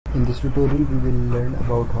In this tutorial we will learn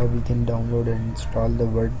about how we can download and install the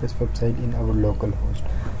WordPress website in our local host.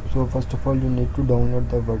 So first of all, you need to download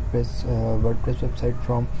the WordPress website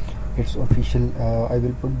from its official. I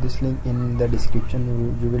will put this link in the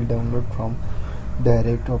description. You will download from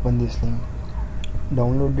direct. Open this link,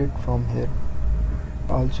 download it from here.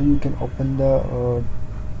 Also you can open the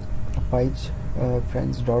page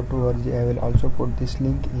friends.org. I will also put this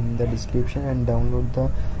link in the description, and download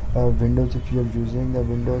the Windows if you are using the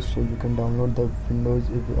Windows, so you can download the Windows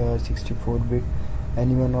 64-bit.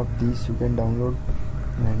 any one of these you can download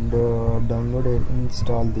and download and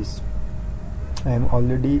install this. I am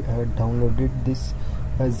already downloaded this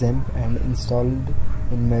XAMPP and installed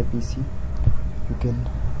in my PC. You can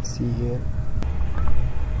see here.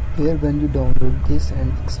 When you download this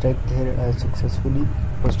and extract here successfully,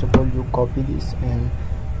 first of all you copy this and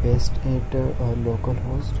paste it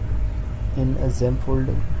localhost in a XAMPP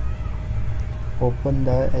folder. Open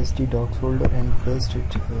the htdocs folder and paste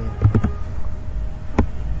it here.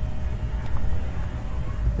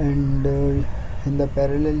 And in the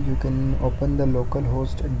parallel you can open the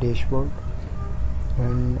localhost dashboard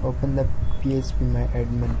and open the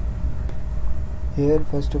phpMyAdmin. Here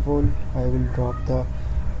first of all I will drop the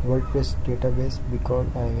WordPress database because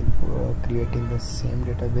I will creating the same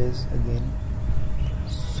database again.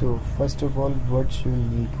 So first of all, what you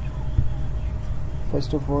need,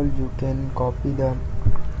 first of all you can copy the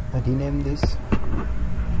rename this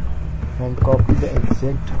and copy the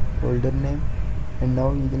exact folder name, and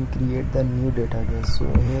now you can create the new database. So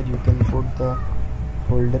here you can put the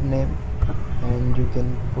folder name and you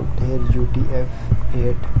can put here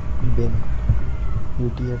UTF-8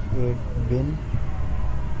 bin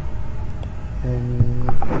and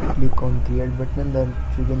click on create button. Then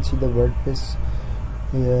you can see the WordPress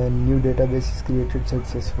new database is created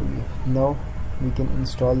successfully. Now we can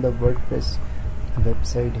install the WordPress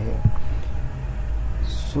website here.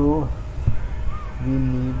 So we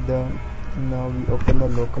need the, now we open the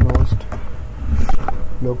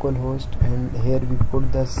localhost and here we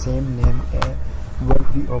put the same name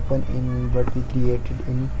what we open in, what we created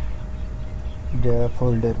in the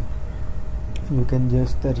folder. You can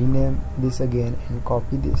just rename this again and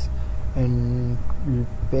copy this and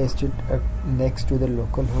paste it next to the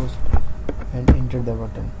localhost and enter the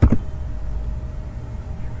button.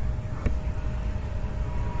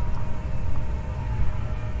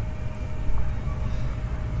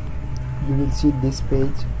 You will see this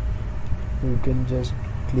page. You can just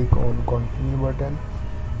click on continue button.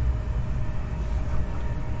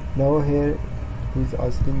 Now here he is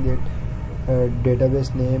asking that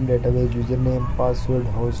database name, database username, password,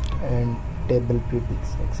 host and table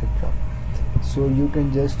prefix, etc. So you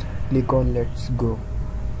can just click on let's go.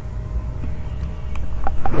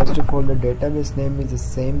 First of all, the database name is the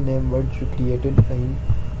same name what you created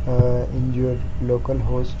in your local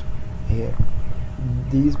host here.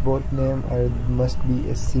 These both names must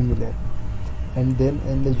be similar, and then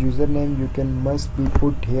in the username you can must be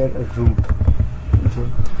put here a root. Okay.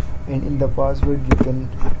 And in the password you can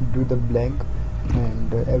do the blank,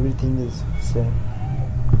 and everything is same.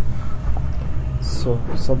 So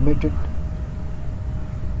submit it,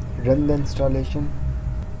 run the installation.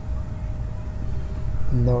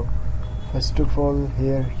 Now first of all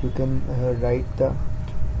here you can write the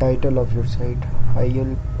title of your site.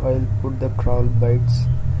 I'll put the crawl bytes,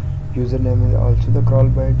 username is also the crawl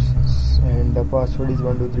bytes, and the password is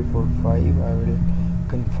 12345. I will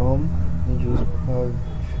confirm and use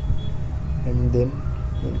and then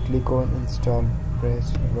click on install.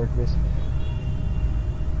 Press WordPress.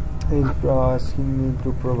 It's asking me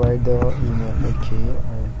to provide the email. Okay,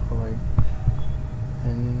 I will provide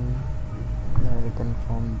and I will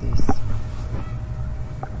confirm this.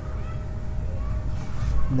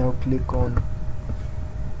 Now click on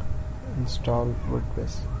install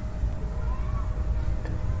WordPress.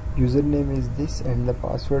 Username is this and the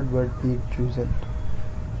password will be chosen.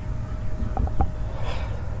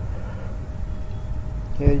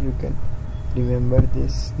 Here you can remember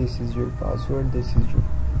this is your password, this is your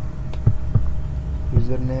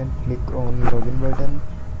username. Click on login button.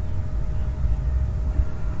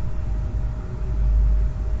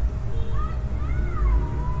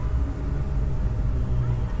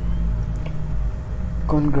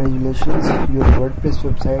 Congratulations, your WordPress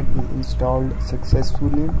website is installed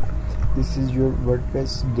successfully. This is your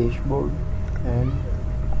WordPress dashboard and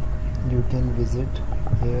you can visit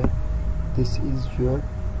here. This is your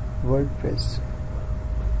WordPress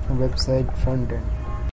website front end.